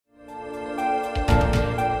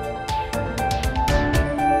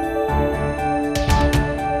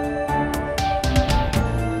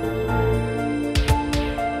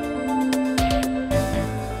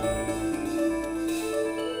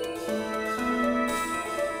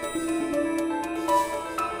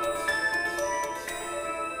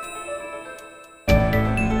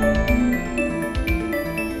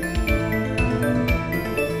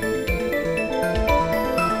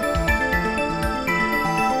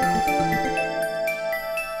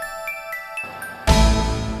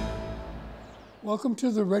Welcome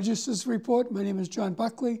to the Register's Report. My name is John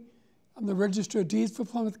Buckley. I'm the Register of Deeds for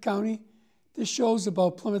Plymouth County. This show is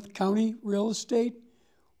about Plymouth County real estate.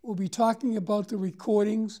 We'll be talking about the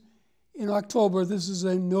recordings in October. This is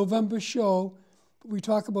a November show, but we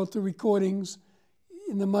talk about the recordings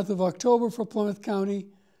in the month of October for Plymouth County.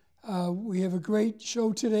 We have a great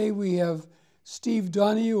show today. We have Steve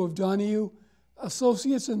Donahue of Donahue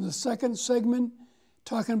Associates in the second segment,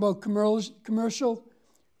 talking about commercial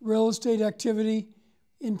real estate activity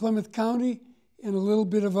in Plymouth County and a little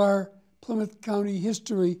bit of our Plymouth County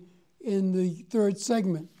history in the third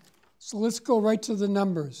segment. So let's go right to the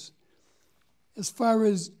numbers. As far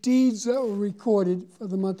as deeds that were recorded for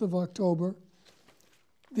the month of October,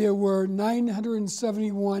 there were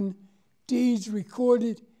 971 deeds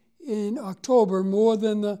recorded in October, more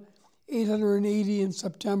than the 880 in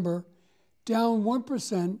September, down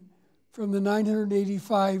 1% from the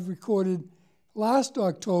 985 recorded last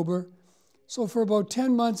October. So for about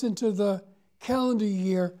 10 months into the calendar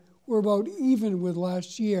year, we're about even with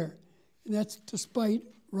last year. And that's despite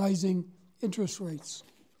rising interest rates.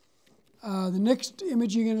 The next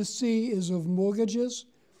image you're going to see is of mortgages.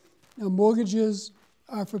 Now, mortgages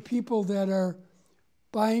are for people that are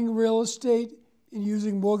buying real estate and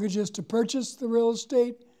using mortgages to purchase the real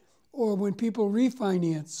estate, or when people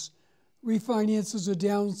refinance. Refinances are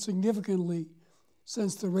down significantly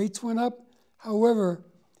since the rates went up. However,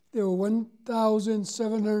 there were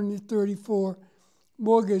 1,734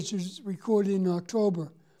 mortgages recorded in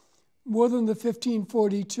October, more than the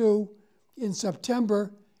 1,542 in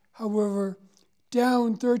September, however,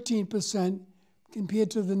 down 13%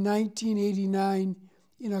 compared to the 1,989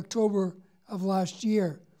 in October of last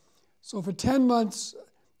year. So for 10 months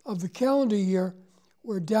of the calendar year,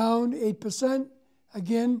 we're down 8%,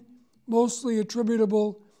 again, mostly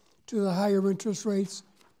attributable to the higher interest rates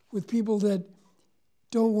with people that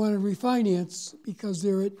don't want to refinance because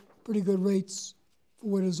they're at pretty good rates for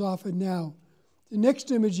what is offered now. The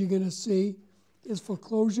next image you're going to see is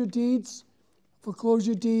foreclosure deeds.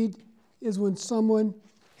 Foreclosure deed is when someone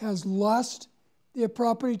has lost their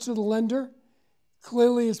property to the lender.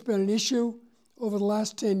 Clearly, it's been an issue over the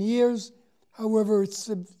last 10 years. However,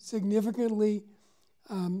 it's significantly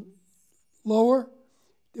lower.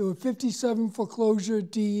 There were 57 foreclosure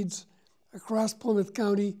deeds across Plymouth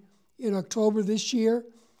County in October this year,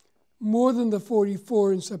 more than the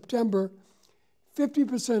 44 in September,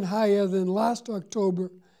 50% higher than last October.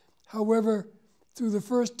 However, through the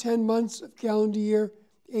first 10 months of calendar year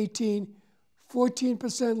 18,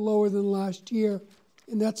 14% lower than last year,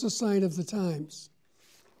 and that's a sign of the times.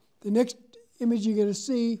 The next image you're going to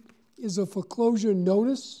see is a foreclosure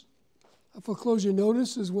notice. A foreclosure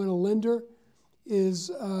notice is when a lender is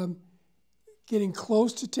getting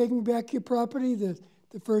close to taking back your property. The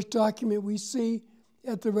first document we see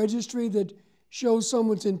at the registry that shows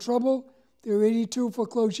someone's in trouble. There are 82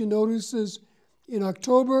 foreclosure notices in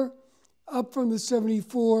October, up from the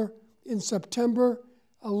 74 in September,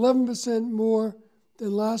 11% more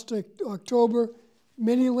than last October.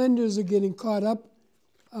 Many lenders are getting caught up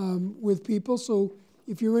with people, so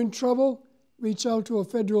if you're in trouble, reach out to a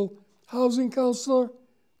federal housing counselor.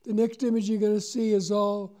 The next image you're going to see is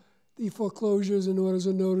all the foreclosures and orders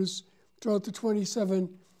of notice throughout the 27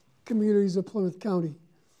 communities of Plymouth County.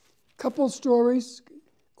 Couple stories,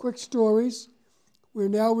 quick stories. We're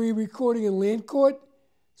now re-recording in land court,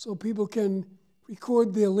 so people can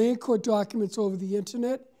record their land court documents over the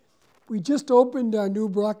internet. We just opened our new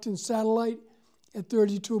Brockton satellite at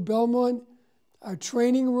 32 Belmont. Our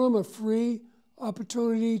training room, a free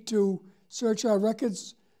opportunity to search our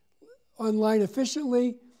records online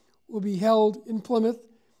efficiently, will be held in Plymouth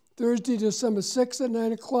Thursday, December 6th at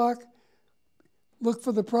 9 o'clock. Look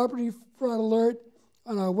for the property fraud alert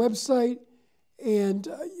on our website. And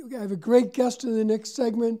I have a great guest in the next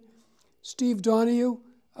segment, Steve Donahue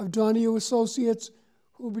of Donahue Associates,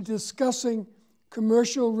 who will be discussing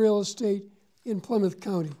commercial real estate in Plymouth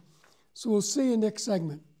County. So we'll see you next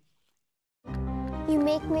segment. You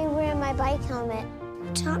make me wear my bike helmet.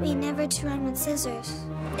 You taught me never to run with scissors.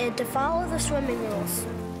 And to follow the swimming rules.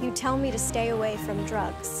 You tell me to stay away from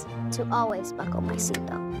drugs. To always buckle my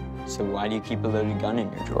seatbelt. So why do you keep a loaded gun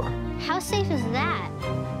in your drawer? How safe is that?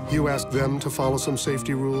 You asked them to follow some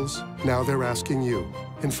safety rules. Now they're asking you.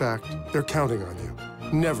 In fact, they're counting on you.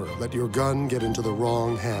 Never let your gun get into the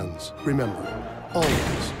wrong hands. Remember,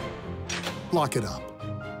 always lock it up.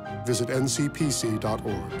 Visit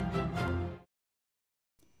ncpc.org.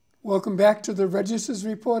 Welcome back to the Register's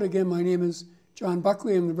Report. Again, my name is John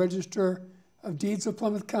Buckley. I'm the Register of Deeds of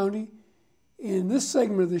Plymouth County. In this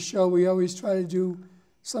segment of the show, we always try to do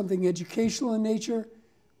something educational in nature.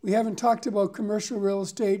 We haven't talked about commercial real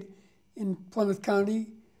estate in Plymouth County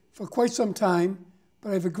for quite some time, but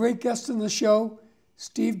I have a great guest in the show,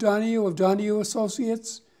 Steve Donahue of Donahue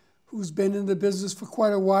Associates, who's been in the business for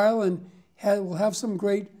quite a while and will have some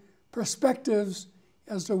great perspectives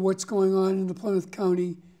as to what's going on in the Plymouth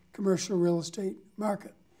County commercial real estate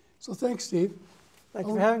market. So thanks, Steve. Thank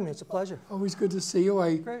you for having me. It's a pleasure. Always good to see you.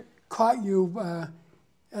 I Great. caught you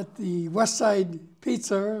at the West Side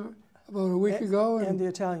Pizza about a week ago. And the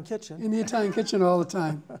Italian kitchen. In the Italian kitchen all the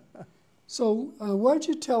time. So why don't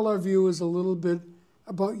you tell our viewers a little bit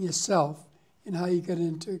about yourself and how you got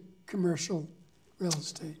into commercial real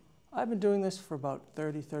estate? I've been doing this for about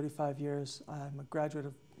 30, 35 years. I'm a graduate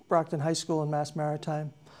of Brockton High School in Mass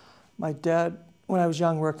Maritime. My dad, when I was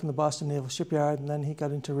young, worked in the Boston Naval Shipyard, and then he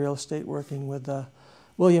got into real estate working with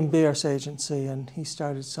William Bierce Agency, and he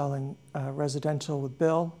started selling residential with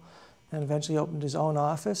Bill, and eventually opened his own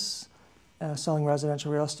office selling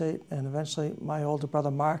residential real estate. And eventually my older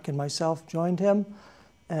brother Mark and myself joined him,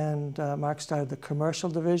 and Mark started the commercial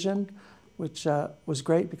division, which was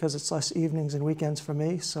great because it's less evenings and weekends for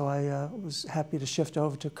me, so I was happy to shift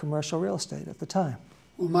over to commercial real estate at the time.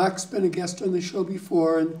 Well, Mark's been a guest on the show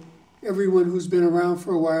before, and everyone who's been around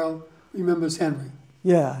for a while remembers Henry.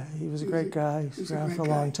 Yeah, he was a great guy. He was around for a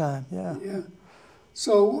long time. Yeah. Yeah.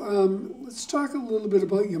 So let's talk a little bit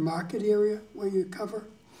about your market area, what you cover.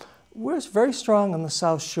 We're very strong on the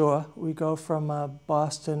South Shore. We go from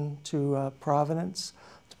Boston to Providence.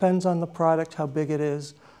 Depends on the product, how big it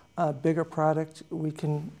is. Bigger product, we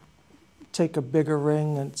can take a bigger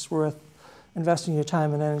ring, and it's worth investing your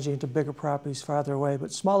time and energy into bigger properties farther away.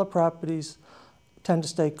 But smaller properties tend to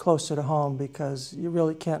stay closer to home because you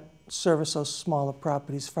really can't service those smaller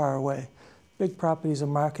properties far away. Big properties are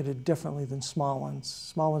marketed differently than small ones.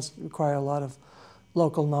 Small ones require a lot of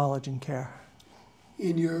local knowledge and care.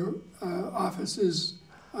 In your office is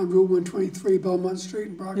on Route 123, Belmont Street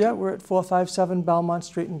in Brockton? Yeah, we're at 457 Belmont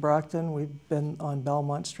Street in Brockton. We've been on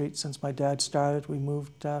Belmont Street since my dad started. We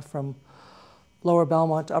moved from Lower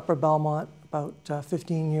Belmont to Upper Belmont about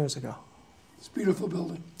 15 years ago. It's a beautiful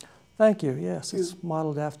building. Thank you, yes. It's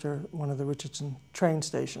modeled after one of the Richardson train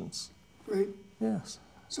stations. Great. Yes.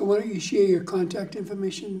 So why don't you share your contact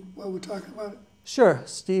information while we're talking about it? Sure.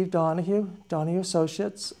 Steve Donahue, Donahue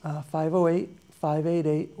Associates,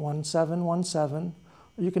 508-588-1717.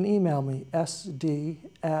 You can email me,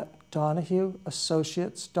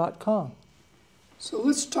 sd@donahueassociates.com. So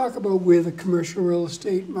let's talk about where the commercial real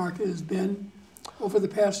estate market has been over the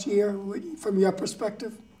past year, from your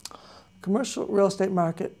perspective. Commercial real estate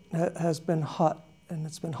market has been hot, and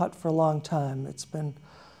it's been hot for a long time. It's been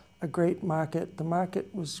a great market. The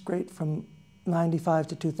market was great from 95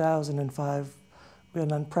 to 2005. We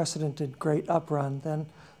had an unprecedented great uprun. Then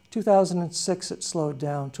 2006 it slowed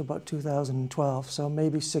down to about 2012, so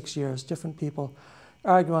maybe 6 years. Different people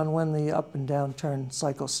argue on when the up and downturn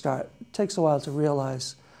cycles start. It takes a while to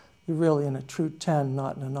realize you're really in a true 10,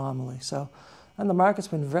 not an anomaly. So, and the market's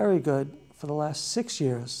been very good for the last 6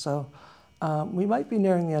 years. So we might be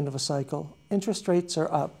nearing the end of a cycle. Interest rates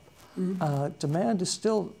are up. Demand is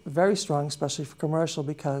still very strong, especially for commercial,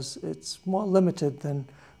 because it's more limited than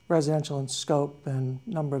residential in scope and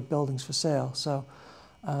number of buildings for sale. So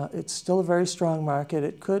it's still a very strong market.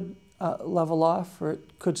 It could level off, or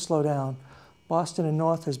it could slow down. Boston and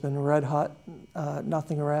North has been red hot,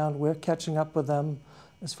 nothing around. We're catching up with them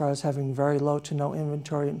as far as having very low to no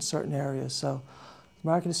inventory in certain areas. So the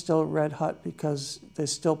market is still red hot because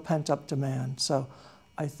there's still pent up demand. So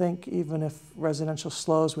I think even if residential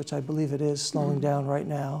slows, which I believe it is slowing down right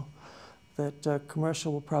now, that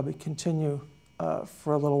commercial will probably continue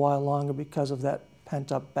for a little while longer because of that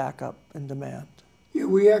pent up backup in demand. Yeah,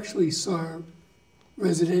 we actually saw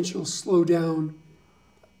residential slow down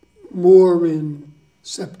more in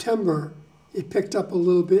September. It picked up a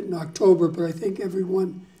little bit in October, but I think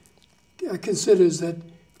everyone considers that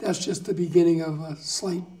that's just the beginning of a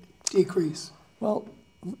slight decrease. Well,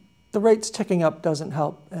 the rates ticking up doesn't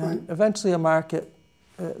help, and Right. eventually a market,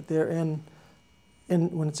 they're in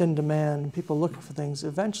when it's in demand and people looking for things,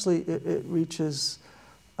 eventually it reaches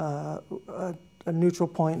a neutral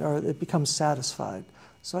point, or it becomes satisfied.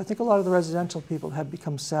 So I think a lot of the residential people have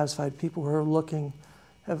become satisfied. People who are looking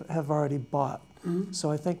have already bought. So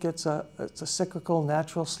I think it's a cyclical,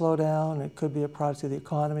 natural slowdown. It could be a product of the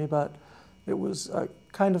economy, but it was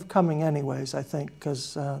kind of coming anyways, I think,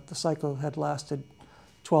 because the cycle had lasted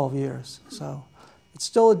 12 years. So it's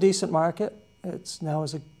still a decent market. It's now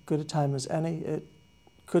as good a time as any. It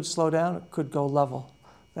could slow down. It could go level.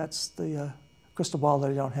 That's the crystal ball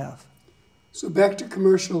that I don't have. So back to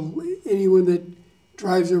commercial, anyone that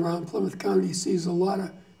drives around Plymouth County sees a lot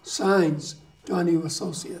of signs, Donahue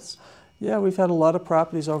Associates. Yeah, we've had a lot of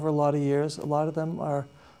properties over a lot of years. A lot of them are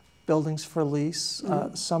buildings for lease.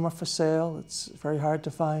 Some are for sale. It's very hard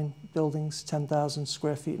to find buildings 10,000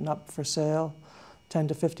 square feet and up for sale. 10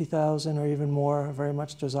 to 50,000 or even more are very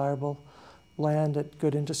much desirable. Land at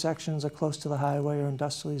good intersections or close to the highway or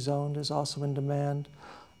industrially zoned is also in demand.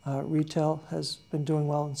 Retail has been doing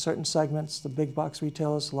well in certain segments. The big box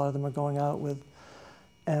retailers, a lot of them are going out with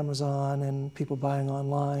Amazon and people buying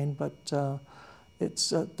online, but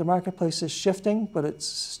the marketplace is shifting, but it's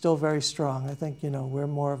still very strong. I think, we're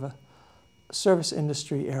more of a service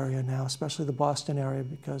industry area now, especially the Boston area,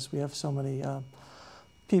 because we have so many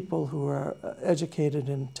people who are educated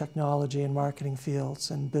in technology and marketing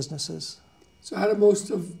fields and businesses. So how do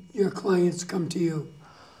most of your clients come to you?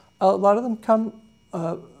 A lot of them come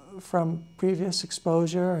from previous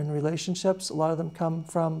exposure and relationships. A lot of them come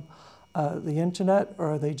from the internet,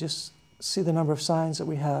 or they just see the number of signs that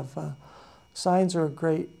we have. Signs are a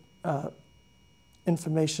great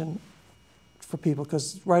information for people,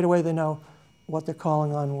 because right away they know what they're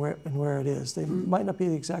calling on and where it is. They might not be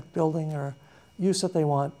the exact building or use that they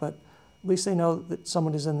want, but at least they know that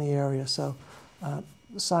someone is in the area. So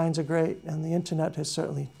the signs are great, and the internet has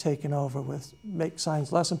certainly taken over with make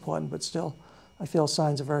signs less important, but still I feel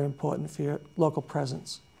signs are very important for your local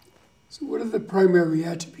presence. So what are the primary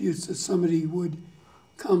attributes that somebody would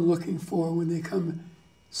come looking for when they come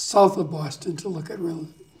south of Boston to look at real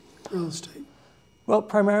estate? Well,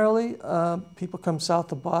 primarily people come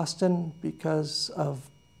south of Boston because of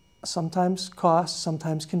sometimes cost,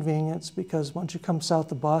 sometimes convenience, because once you come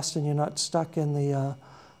south of Boston, you're not stuck in the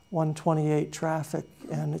 128 traffic,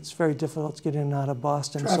 and it's very difficult to get in and out of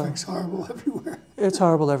Boston. Traffic's horrible everywhere. It's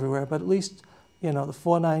horrible everywhere, but at least, the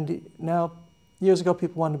 490, now, years ago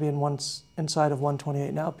people wanted to be inside of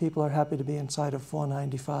 128. Now people are happy to be inside of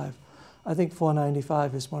 495. I think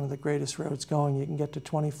 495 is one of the greatest roads going. You can get to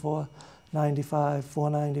 24, 95,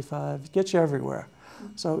 495, it gets you everywhere.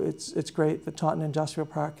 So it's great. The Taunton Industrial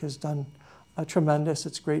Park has done a tremendous,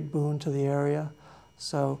 it's a great boon to the area.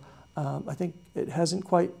 So I think it hasn't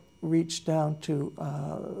quite reached down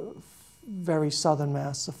to very southern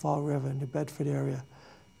Mass. The Fall River, New Bedford area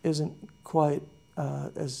isn't quite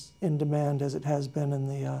as in demand as it has been in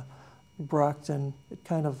the Brockton. It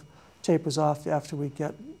kind of tapers off after we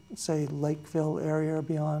get, say, Lakeville area or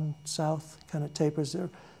beyond south, kind of tapers. There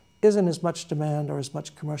isn't as much demand or as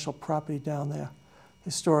much commercial property down there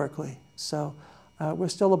historically. So we're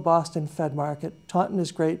still a Boston-fed market. Taunton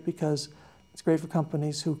is great because it's great for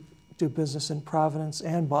companies who do business in Providence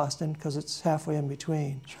and Boston, because it's halfway in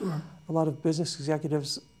between. Sure. A lot of business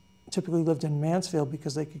executives typically lived in Mansfield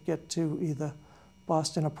because they could get to either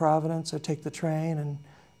Boston or Providence or take the train and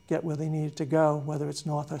get where they needed to go, whether it's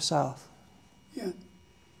north or south. Yeah,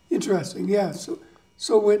 interesting. Yeah,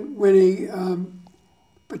 so when a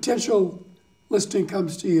potential listing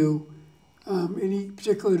comes to you, any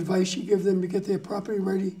particular advice you give them to get their property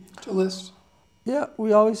ready to list? Yeah,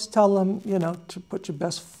 we always tell them, to put your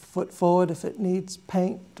best foot forward. If it needs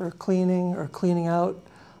paint or cleaning out,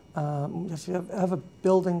 if you have a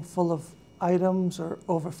building full of items or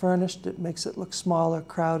overfurnished, it makes it look smaller,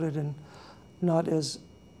 crowded, and not as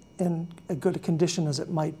in a good condition as it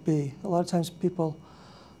might be. A lot of times people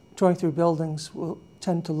touring through buildings will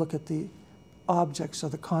tend to look at the objects or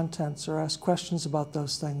the contents or ask questions about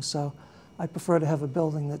those things. So I prefer to have a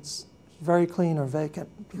building that's very clean or vacant,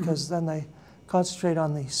 because then they concentrate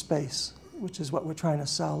on the space, which is what we're trying to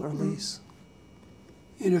sell or lease.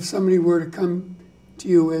 And if somebody were to come to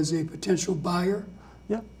you as a potential buyer,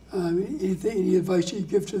 yeah, any advice you'd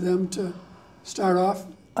give to them to start off?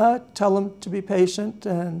 Tell them to be patient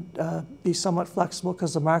and be somewhat flexible,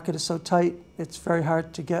 because the market is so tight. It's very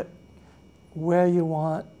hard to get where you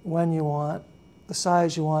want, when you want, the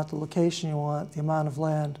size you want, the location you want, the amount of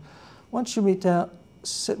land. Once you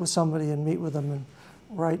sit with somebody and meet with them and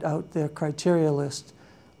write out their criteria list,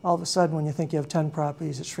 all of a sudden when you think you have 10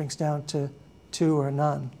 properties, it shrinks down to 2 or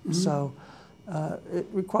none. So it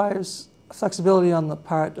requires flexibility on the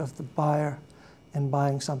part of the buyer in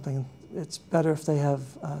buying something. It's better if they have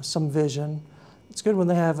some vision. It's good when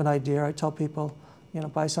they have an idea. I tell people,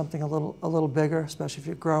 buy something a little bigger, especially if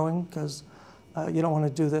you're growing, because you don't want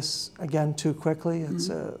to do this again too quickly. It's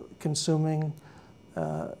a consuming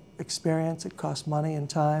experience. It costs money and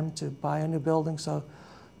time to buy a new building, so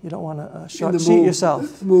you don't want to short-sheet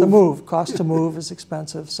yourself. The move, cost to move is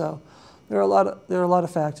expensive. So there are a lot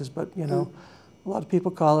of factors, but a lot of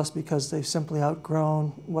people call us because they've simply outgrown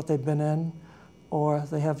what they've been in, or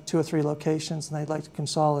they have 2 or 3 locations and they'd like to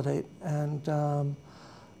consolidate. And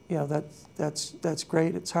that's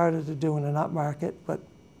great. It's harder to do in an up market, but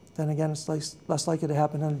then again, it's less likely to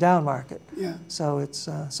happen in a down market. Yeah. So it's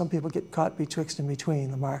some people get caught betwixt and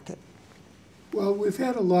between the market. Well, we've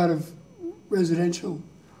had a lot of residential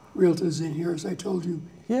realtors in here, as I told you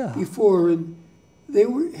before, and they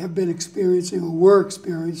have been experiencing, or were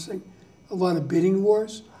experiencing, a lot of bidding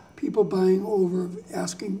wars, people buying over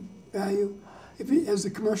asking value. Has the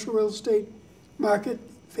commercial real estate market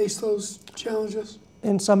faced those challenges?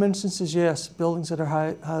 In some instances, yes. Buildings that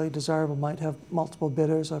are highly desirable might have multiple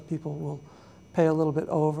bidders, or people will pay a little bit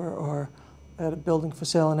over. Or I had a building for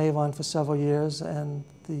sale in Avon for several years, and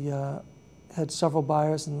had several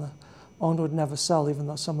buyers, and the owner would never sell, even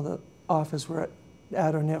though some of the offers were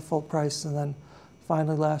at or near full price. And then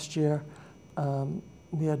finally last year,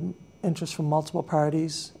 we had interest from multiple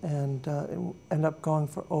parties, and it ended up going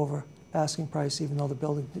for over asking price, even though the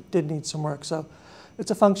building did need some work. So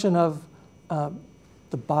it's a function of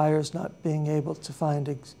the buyers not being able to find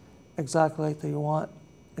exactly what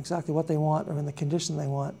they want, or in the condition they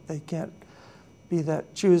want. They can't be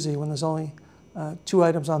that choosy when there's only 2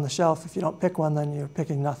 items on the shelf. If you don't pick one, then you're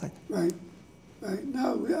picking nothing. Right, right.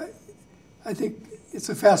 No, I think it's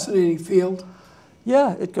a fascinating field.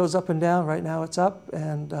 Yeah, it goes up and down. Right now it's up,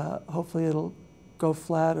 and hopefully it'll go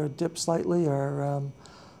flat or dip slightly, or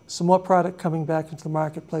some more product coming back into the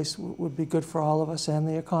marketplace would be good for all of us and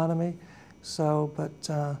the economy. So, but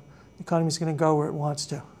the economy's going to go where it wants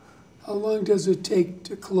to. How long does it take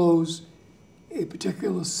to close a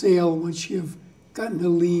particular sale once you've gotten a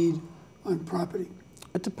lead on property?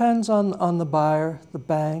 It depends on the buyer, the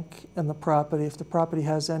bank, and the property. If the property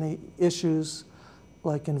has any issues,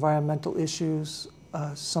 like environmental issues,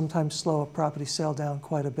 sometimes slow a property sale down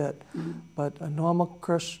quite a bit. Mm-hmm. But a normal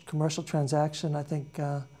commercial transaction, I think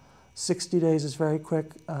 60 days is very quick,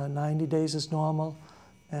 90 days is normal,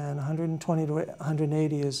 and 120 to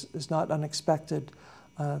 180 is not unexpected.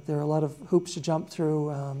 There are a lot of hoops to jump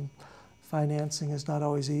through. Financing is not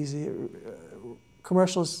always easy.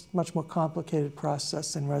 Commercial is a much more complicated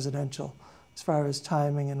process than residential, as far as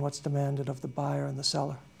timing and what's demanded of the buyer and the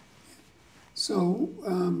seller. So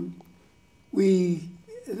we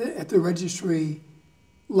at the registry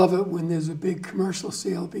love it when there's a big commercial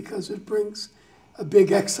sale, because it brings a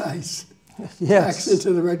big excise tax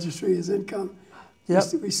into the registry as income.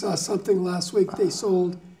 Yep. We saw something last week. They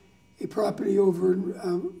sold a property over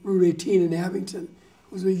in Route 18 in Abington.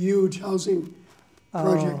 It was a huge housing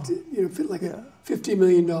project, like a $50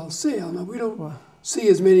 million sale. Now, we don't see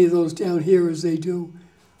as many of those down here as they do,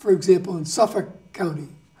 for example, in Suffolk County,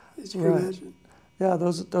 as you can imagine. Yeah,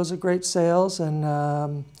 those are great sales,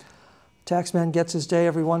 and taxman gets his day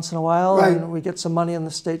every once in a while, and we get some money in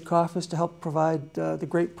the state coffers to help provide the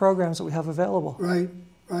great programs that we have available. Right,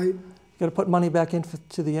 right. Got to put money back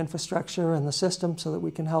into the infrastructure and the system so that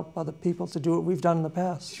we can help other people to do what we've done in the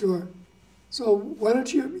past. Sure. So why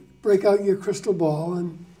don't you break out your crystal ball,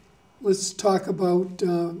 and let's talk about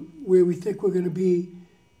where we think we're going to be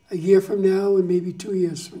a year from now and maybe 2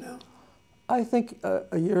 years from now. I think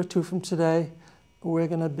a year or two from today, we're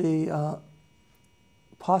going to be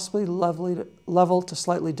possibly level to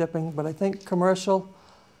slightly dipping, but I think commercial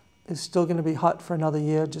is still going to be hot for another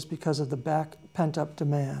year just because of the pent-up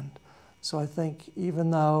demand. So I think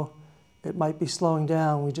even though it might be slowing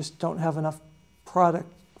down, we just don't have enough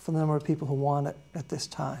product for the number of people who want it at this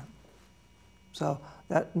time. So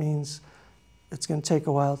that means it's going to take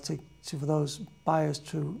a while for those buyers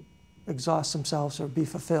to exhaust themselves or be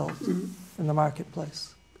fulfilled in the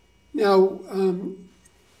marketplace. Now,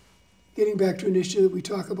 getting back to an issue that we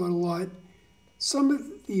talk about a lot, some of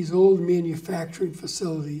these old manufacturing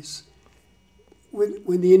facilities,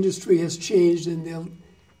 when the industry has changed and they're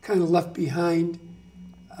kind of left behind,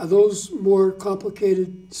 are those more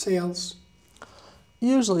complicated sales?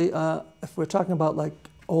 Usually, if we're talking about like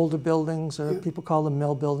older buildings, or people call them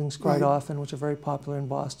mill buildings quite often, which are very popular in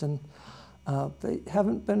Boston, they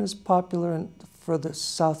haven't been as popular further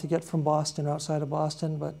south you get from Boston, outside of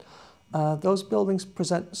Boston, but those buildings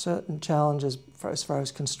present certain challenges as far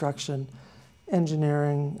as construction,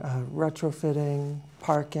 engineering, retrofitting,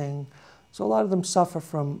 parking. So a lot of them suffer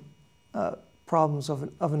from problems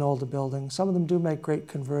of an older building. Some of them do make great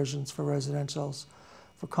conversions for residentials,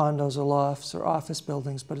 for condos or lofts or office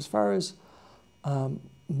buildings, but as far as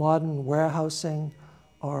modern warehousing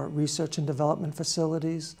or research and development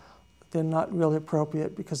facilities, they're not really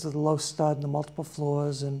appropriate because of the low stud and the multiple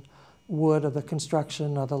floors and wood, or the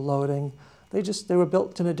construction, or the loading. They were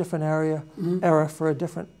built in a different era for a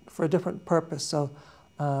different purpose. So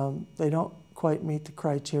they don't quite meet the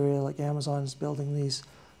criteria. Like Amazon is building these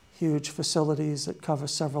huge facilities that cover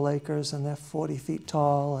several acres, and they're 40 feet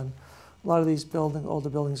tall. And a lot of these older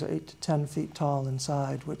buildings are 8 to 10 feet tall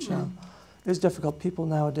inside, which is difficult. People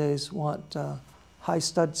nowadays want high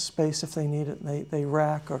stud space if they need it, and they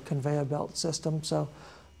rack or conveyor belt system. So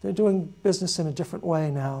they're doing business in a different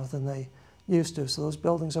way now than they used to. So those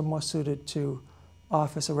buildings are more suited to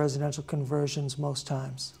office or residential conversions most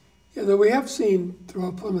times. Yeah, though we have seen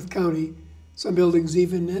throughout Plymouth County some buildings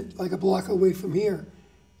even like a block away from here.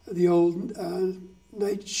 The old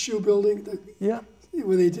Night Shoe Building, Yeah,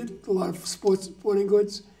 where they did a lot of sporting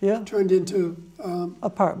goods, yeah. turned into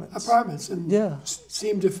Apartments. and Yeah.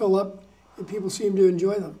 seemed to fill up, and people seem to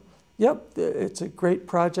enjoy them. Yep, it's a great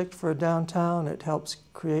project for downtown. It helps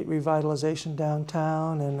create revitalization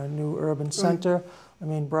downtown and a new urban center. I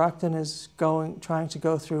mean, Brockton is trying to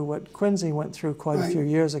go through what Quincy went through quite a few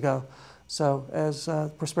years ago. So as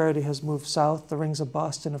prosperity has moved south, the rings of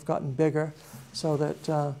Boston have gotten bigger, so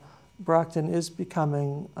that Brockton is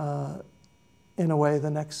becoming, in a way, the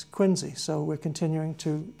next Quincy. So we're continuing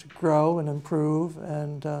to grow and improve,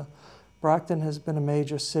 and Brockton has been a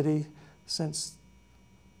major city since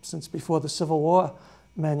before the Civil War.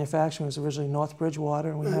 Manufacturing was originally North Bridgewater,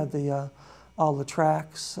 and we had all the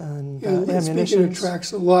tracks and ammunition. Speaking of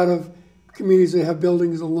tracks, a lot of communities that have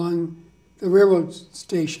buildings along the railroad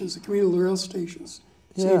stations, the commuter rail stations,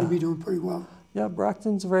 seem to be doing pretty well. Yeah,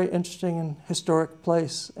 Brockton's a very interesting and historic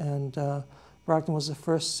place, and Brockton was the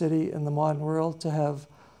first city in the modern world to have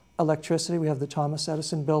electricity. We have the Thomas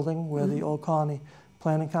Edison building where the Old Colony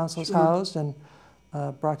Planning Council is housed, and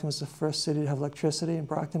Brockton was the first city to have electricity, and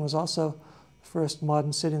Brockton was also the first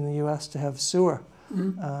modern city in the U.S. to have sewer.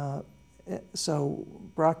 So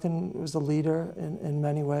Brockton was the leader in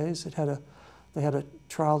many ways. They had a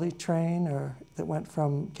trolley train that went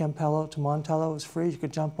from Campello to Montello. It was free. You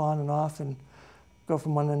could jump on and off and go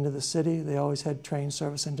from one end of the city. They always had train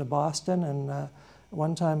service into Boston, and at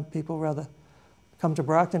one time people rather come to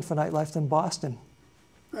Brockton for nightlife than Boston.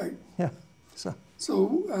 Right. Yeah. So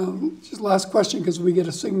just last question, because we get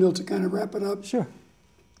a signal to kind of wrap it up. Sure.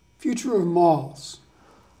 Future of malls.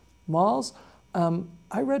 Malls?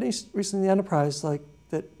 I read recently in the Enterprise that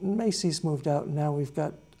Macy's moved out, and now we've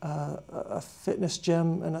got a fitness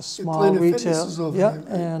gym and a small retail,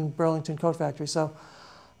 and Burlington Coat Factory. So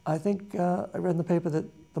I think I read in the paper that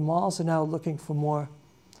the malls are now looking for more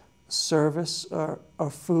service or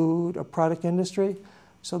food or product industry.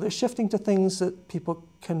 So they're shifting to things that people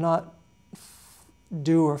cannot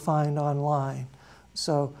do or find online.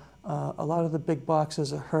 So a lot of the big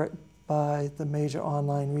boxes are hurt by the major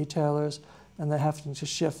online retailers, and they're having to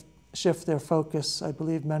shift their focus. I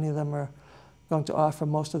believe many of them are going to offer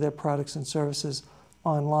most of their products and services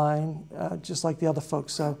online, just like the other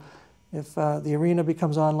folks. So if the arena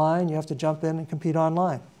becomes online, you have to jump in and compete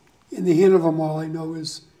online. And the Hanover Mall, I know,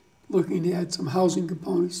 is looking to add some housing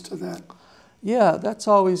components to that. Yeah, that's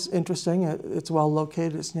always interesting. It's well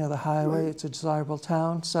located. It's near the highway. It's a desirable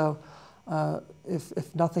town. So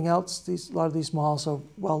if nothing else, a lot of these malls are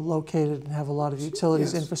well located and have a lot of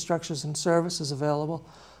utilities, infrastructures, and services available.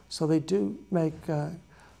 So they do make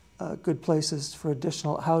good places for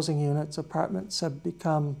additional housing units. Apartments have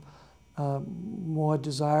become more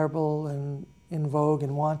desirable and in vogue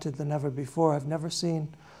and wanted than ever before. I've never seen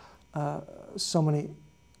so many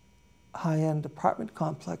high-end apartment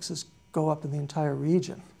complexes go up in the entire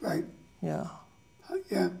region. Right. Yeah.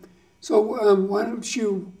 Yeah. So why don't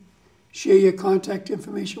you share your contact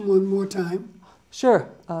information one more time? Sure.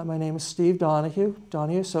 My name is Steve Donahue,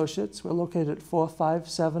 Donahue Associates. We're located at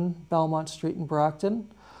 457 Belmont Street in Brockton,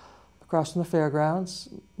 across from the fairgrounds.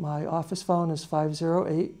 My office phone is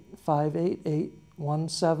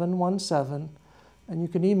 508-588-1717, and you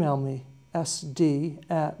can email me,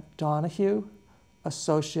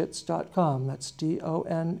 sd@donahueassociates.com. That's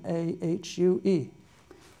DONAHUE.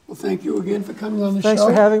 Well, thank you again for coming on the show. Thanks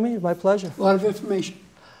for having me. My pleasure. A lot of information.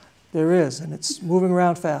 There is, and it's moving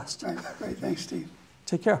around fast. Right. Thanks, Steve.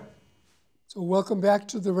 Take care. So welcome back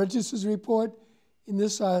to the Register's Report. In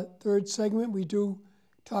this third segment, we do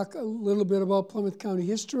talk a little bit about Plymouth County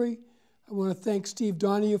history. I want to thank Steve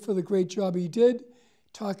Donahue for the great job he did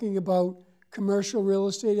talking about commercial real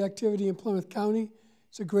estate activity in Plymouth County.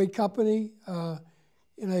 It's a great company, and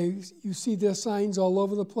you see their signs all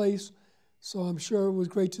over the place, so I'm sure it was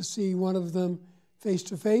great to see one of them face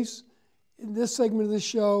to face. In this segment of the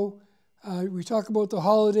show, we talk about the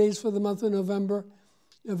holidays for the month of November.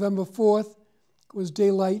 November 4th was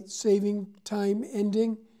daylight saving time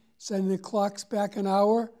ending, setting the clocks back an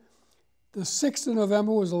hour. The 6th of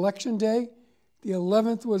November was Election Day. The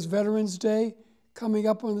 11th was Veterans Day. Coming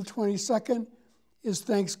up on the 22nd is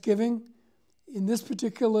Thanksgiving. In this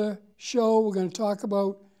particular show, we're going to talk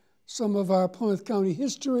about some of our Plymouth County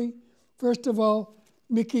history. First of all,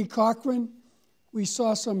 Mickey Cochran. We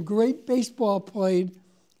saw some great baseball played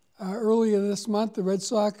Earlier this month, the Red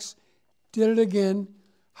Sox did it again.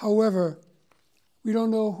 However, we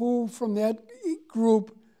don't know who from that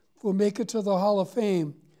group will make it to the Hall of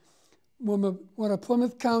Fame. One of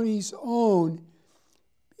Plymouth County's own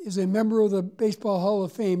is a member of the Baseball Hall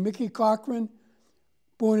of Fame. Mickey Cochran,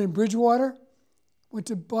 born in Bridgewater, went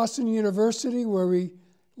to Boston University where he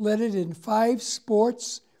led it in 5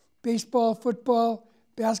 sports: baseball, football,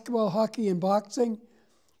 basketball, hockey, and boxing.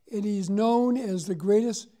 And he's known as the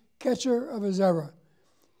greatest catcher of his era.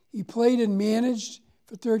 He played and managed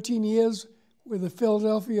for 13 years with the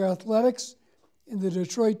Philadelphia Athletics and the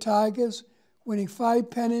Detroit Tigers, winning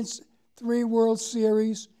 5 pennants, 3 World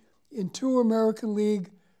Series, and 2 American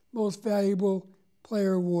League Most Valuable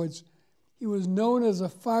Player awards. He was known as a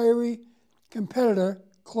fiery competitor,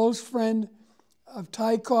 close friend of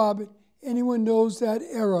Ty Cobb. Anyone knows that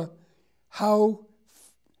era, how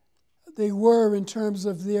they were in terms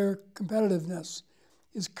of their competitiveness.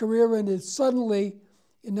 His career ended suddenly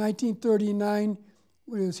in 1939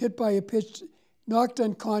 when he was hit by a pitch, knocked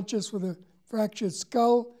unconscious with a fractured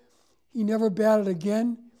skull. He never batted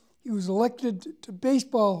again. He was elected to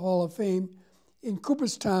Baseball Hall of Fame in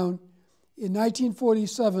Cooperstown in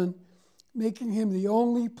 1947, making him the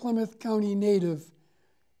only Plymouth County native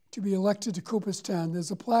to be elected to Cooperstown.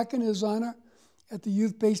 There's a plaque in his honor at the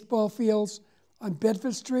youth baseball fields on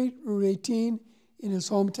Bedford Street, Route 18, in his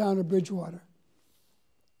hometown of Bridgewater.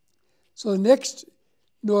 So the next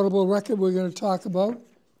notable record we're going to talk about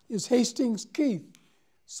is Hastings Keith.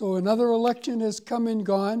 So another election has come and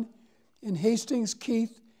gone, and Hastings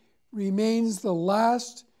Keith remains the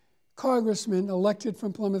last congressman elected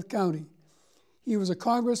from Plymouth County. He was a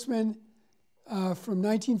congressman from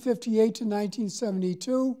 1958 to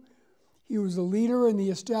 1972. He was a leader in the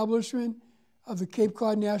establishment of the Cape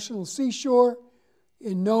Cod National Seashore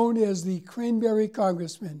and known as the Cranberry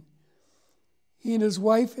Congressman. He and his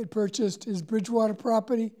wife had purchased his Bridgewater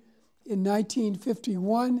property in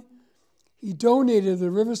 1951. He donated the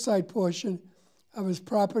riverside portion of his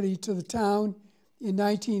property to the town in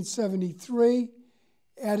 1973,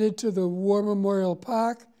 added to the War Memorial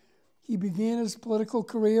Park. He began his political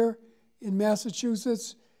career in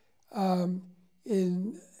Massachusetts in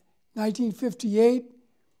 1958,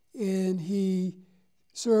 and he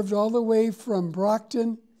served all the way from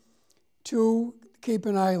Brockton to Cape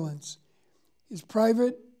and Islands. His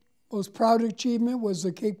most proud achievement was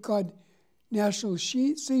the Cape Cod National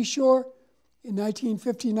Seashore. In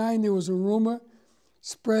 1959, there was a rumor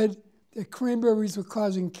spread that cranberries were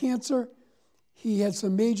causing cancer. He had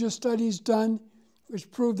some major studies done which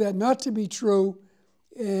proved that not to be true,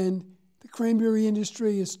 and the cranberry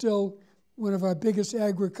industry is still one of our biggest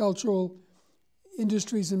agricultural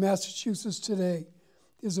industries in Massachusetts today.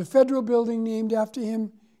 There's a federal building named after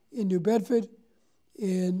him in New Bedford,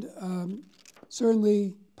 and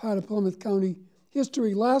certainly part of Plymouth County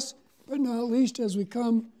history. Last but not least, as we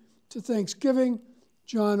come to Thanksgiving,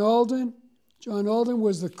 John Alden. John Alden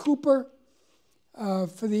was the cooper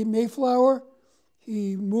for the Mayflower.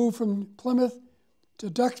 He moved from Plymouth to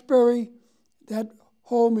Duxbury. That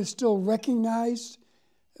home is still recognized.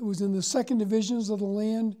 It was in the 2nd divisions of the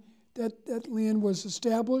land that land was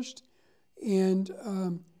established. And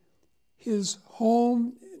his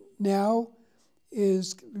home now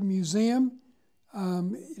is a museum.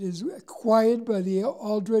 It is acquired by the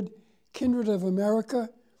Aldred Kindred of America,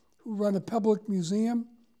 who run a public museum.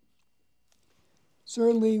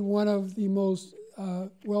 Certainly one of the most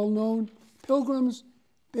well-known pilgrims,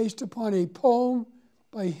 based upon a poem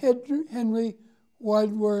by Henry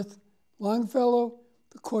Wadsworth Longfellow,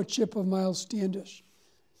 The Courtship of Miles Standish.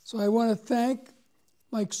 So I want to thank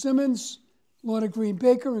Mike Simmons, Lorna Green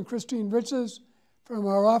Baker, and Christine Riches from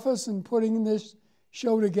our office in putting this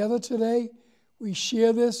show together today. We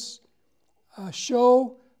share this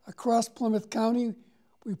show across Plymouth County.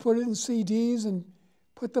 We put it in CDs and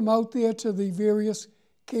put them out there to the various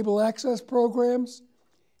cable access programs.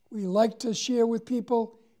 We like to share with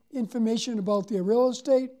people information about their real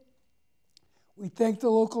estate. We thank the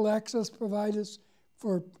local access providers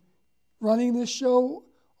for running this show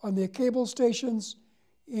on their cable stations,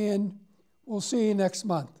 and we'll see you next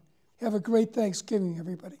month. Have a great Thanksgiving,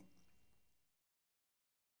 everybody.